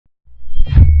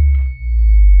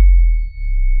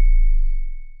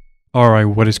Alright,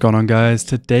 what is going on, guys?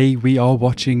 Today we are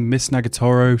watching Miss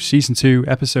Nagatoro Season 2,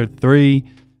 Episode 3.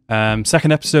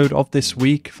 Second episode of this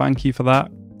week. Thank you for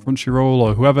that, Crunchyroll,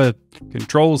 or whoever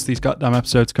controls these goddamn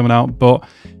episodes coming out. But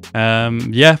in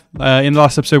the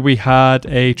last episode we had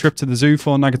a trip to the zoo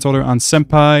for Nagatoro and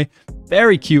Senpai.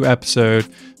 Very cute episode.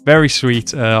 Very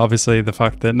sweet. Obviously, the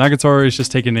fact that Nagatoro is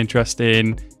just taking interest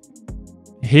in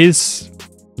his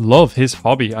love, his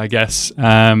hobby, I guess.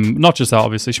 Not just that,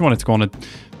 obviously. She wanted to go on a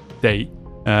date,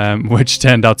 which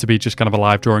turned out to be just kind of a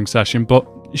live drawing session, but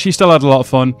she still had a lot of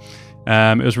fun.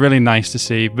 It was really nice to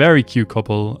see. Very cute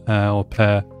couple, or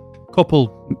pair. Couple,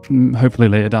 hopefully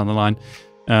later down the line.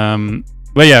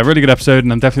 But yeah, really good episode,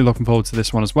 and I'm definitely looking forward to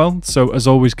this one as well. So as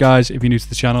always, guys, if you're new to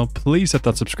the channel, please hit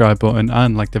that subscribe button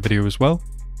and like the video as well.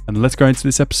 And let's go into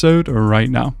this episode right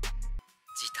now.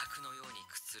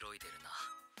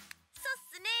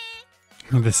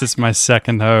 This is my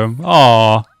second home.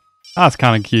 Aww, that's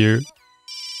kind of cute.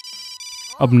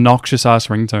 Obnoxious ass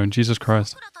ringtone, Jesus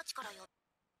Christ.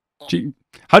 Gee,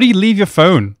 how do you leave your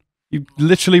phone? You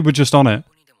literally were just on it.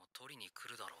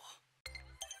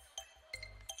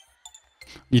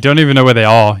 You don't even know where they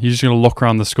are. You're just gonna look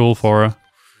around the school for her.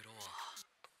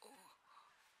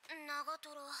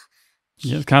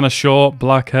 Yeah, kind of short,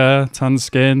 black hair, tan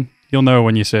skin. You'll know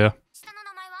when you see her.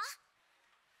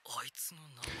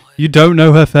 You don't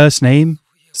know her first name,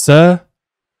 sir?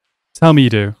 Tell me you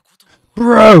do.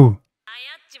 Bro!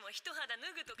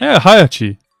 Yeah,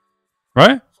 Hayachi.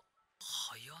 Right?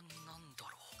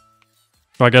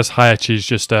 So I guess Hayachi's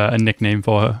just a nickname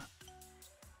for her.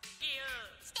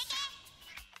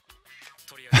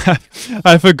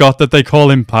 I forgot that they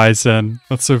call him Paisen.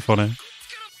 That's so funny.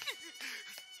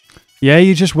 Yeah,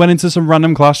 you just went into some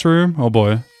random classroom? Oh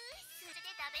boy.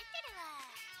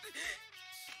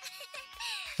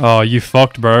 Oh, you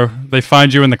fucked, bro. They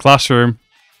find you in the classroom.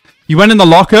 You went in the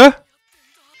locker?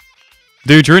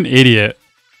 Dude, you're an idiot.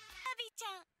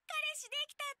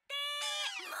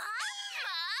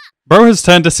 Bro has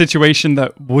turned a situation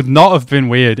that would not have been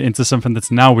weird into something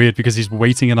that's now weird because he's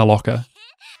waiting in a locker.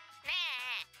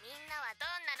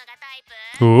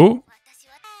 Ooh.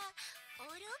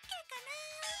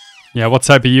 Yeah, what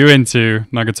type are you into,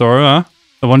 Nagatoro, huh?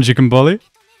 The ones you can bully?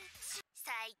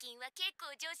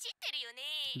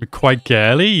 You're quite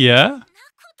girly, yeah?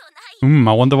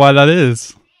 I wonder why that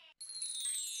is.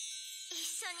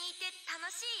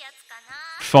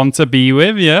 Fun to be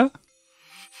with, yeah?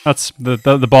 That's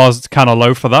the bar's kind of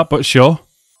low for that, but sure.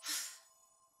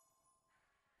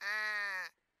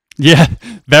 Yeah,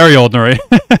 very ordinary.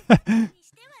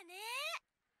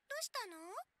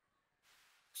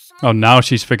 Oh, now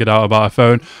she's figured out about her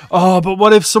phone. Oh, but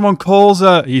what if someone calls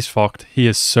her? He's fucked. He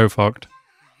is so fucked.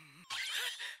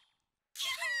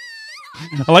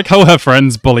 I like how her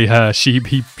friends bully her. She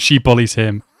bullies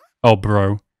him. Oh,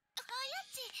 bro.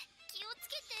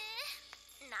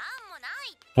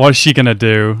 What is she gonna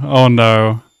do? Oh,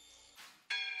 no.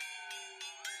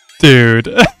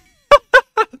 Dude.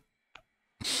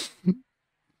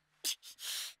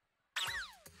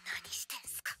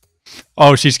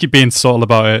 Oh, she's being subtle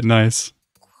about it. Nice.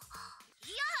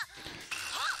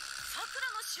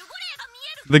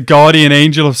 The guardian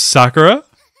angel of Sakura?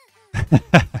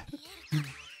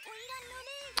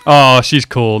 Oh, she's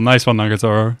cool. Nice one,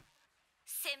 Nagatoro.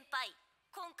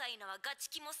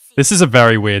 This is a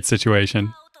very weird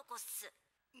situation.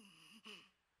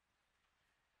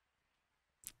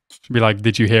 Should be like,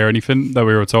 did you hear anything that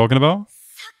we were talking about?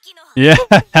 Yeah.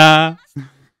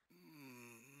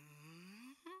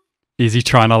 Is he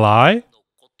trying to lie?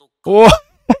 Oh,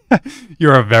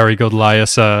 you're a very good liar,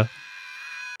 sir.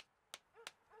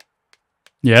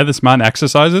 Yeah, this man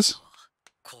exercises.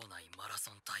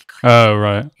 Oh,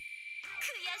 right.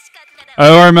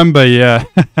 Oh, I remember, yeah.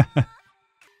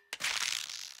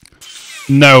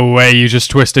 No way, you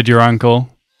just twisted your ankle.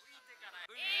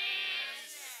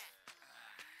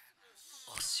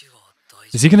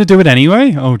 Is he gonna do it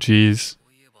anyway? Oh, jeez.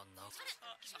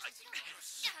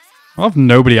 I love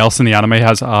nobody else in the anime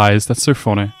has eyes. That's so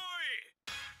funny.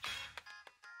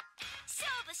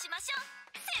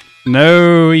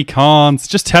 No, he can't.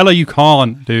 Just tell her you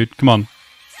can't, dude. Come on.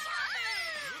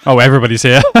 Oh, everybody's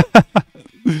here.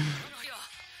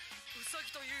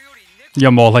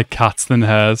 You're more like cats than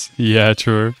hares. Yeah,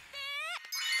 true.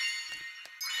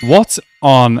 What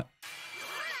on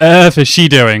earth is she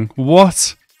doing?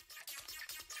 What?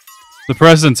 The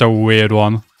president's a weird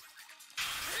one.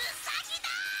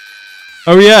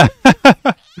 Oh, yeah.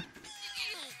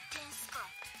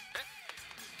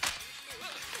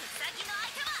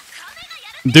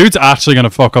 Dude's actually gonna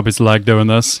fuck up his leg doing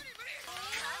this.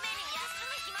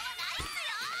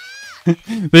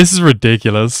 This is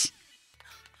ridiculous.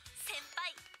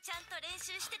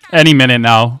 Any minute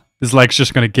now, his leg's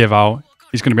just going to give out.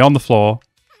 He's going to be on the floor.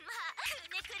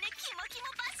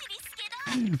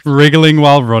 Wriggling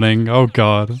while running. Oh,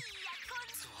 God.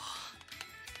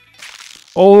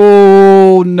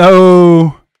 Oh,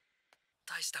 no.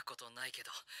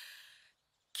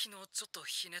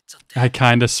 I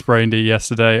kind of sprained it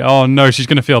yesterday. Oh, no. She's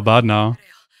going to feel bad now.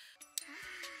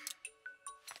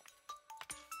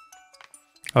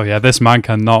 Oh, yeah. This man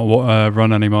cannot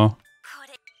run anymore.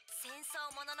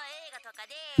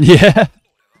 Yeah.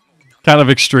 Kind of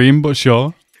extreme, but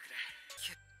sure.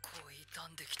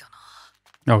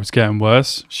 Oh, it's getting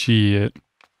worse. Shit.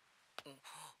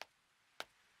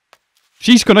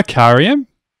 She's gonna carry him?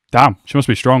 Damn, she must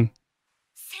be strong.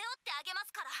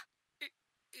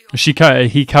 He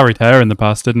carried her in the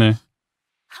past, didn't he?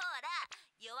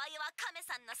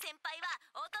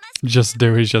 Just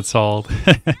do as you're told.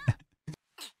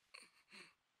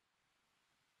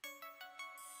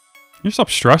 You stop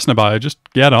stressing about it, just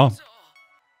get on.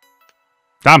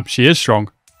 Damn, she is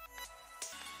strong.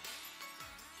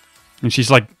 And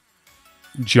she's like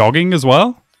jogging as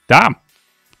well? Damn.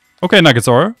 Okay,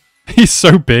 Nagatoro. He's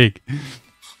so big.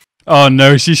 Oh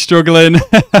no, she's struggling.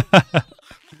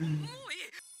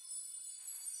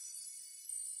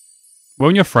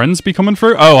 Won't your friends be coming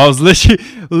through? Oh, I was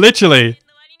literally.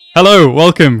 Hello,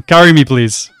 welcome. Carry me,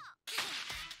 please.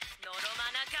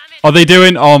 Are they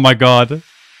doing? Oh my god.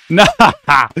 Nah,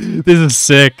 this is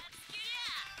sick.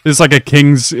 This is like a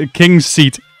king's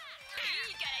seat.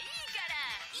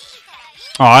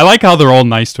 Oh, I like how they're all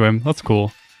nice to him. That's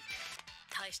cool.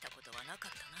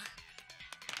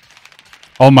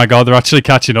 Oh my god, they're actually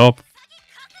catching up.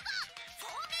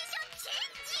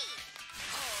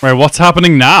 Wait, what's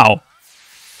happening now?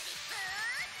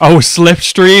 Oh,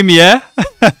 slipstream, yeah?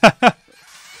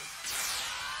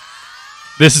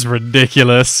 This is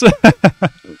ridiculous.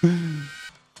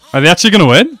 Are they actually going to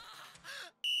win?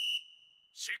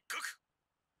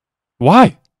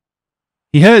 Why?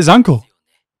 He hurt his ankle.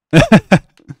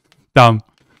 Damn.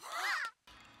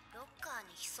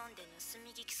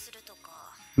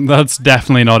 That's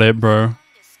definitely not it, bro.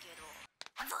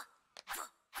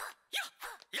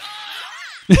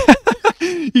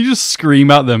 You just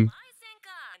scream at them.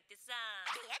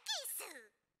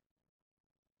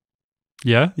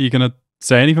 Yeah? You gonna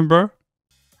say anything, bro?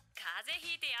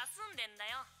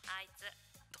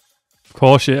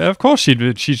 Of course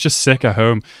she'd. She's just sick at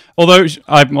home. Although,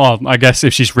 I guess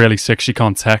if she's really sick, she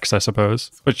can't text, I suppose.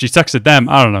 But she texted them.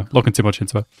 I don't know. Looking too much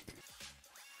into it.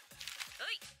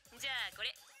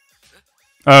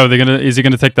 Oh, is he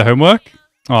gonna take the homework?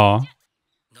 Aw.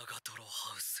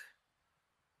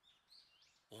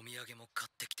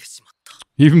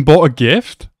 He even bought a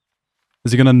gift?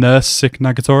 Is he gonna nurse sick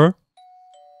Nagatoro?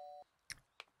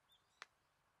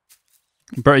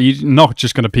 Bro, you're not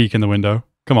just gonna peek in the window.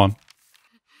 Come on.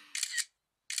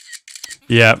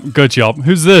 Yeah, good job.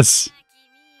 Who's this?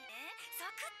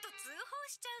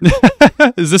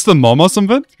 Is this the mom or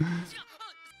something?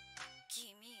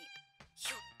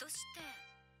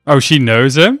 Oh, she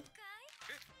knows him?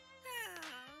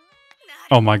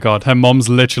 Oh my god, her mom's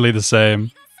literally the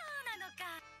same.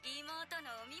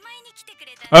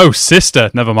 Oh,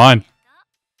 sister. Never mind.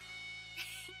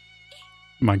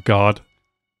 My god.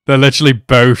 They're literally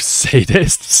both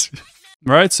sadists.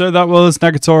 Right, so that was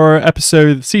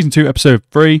Nagatoro season 2, episode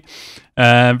 3.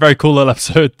 Very cool little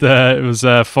episode there. It was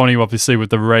funny, obviously, with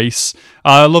the race.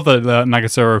 I love that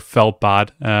Nagatoro felt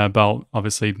bad about,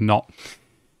 obviously, not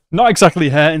exactly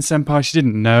hurting Senpai. She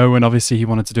didn't know, and obviously he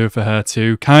wanted to do it for her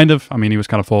too. Kind of. I mean, he was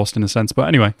kind of forced in a sense, but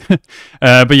anyway.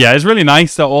 But yeah, it's really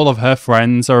nice that all of her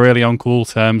friends are really on cool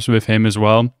terms with him as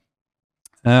well.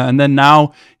 And then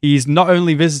now he's not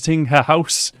only visiting her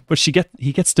house, but he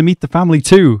gets to meet the family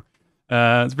too.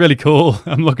 It's really cool.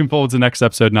 I'm looking forward to the next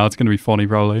episode now. It's going to be funny,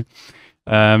 probably.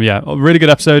 Yeah, a really good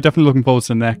episode. Definitely looking forward to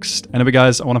the next. Anyway,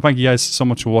 guys, I want to thank you guys so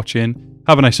much for watching.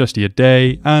 Have a nice rest of your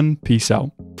day, and peace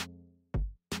out.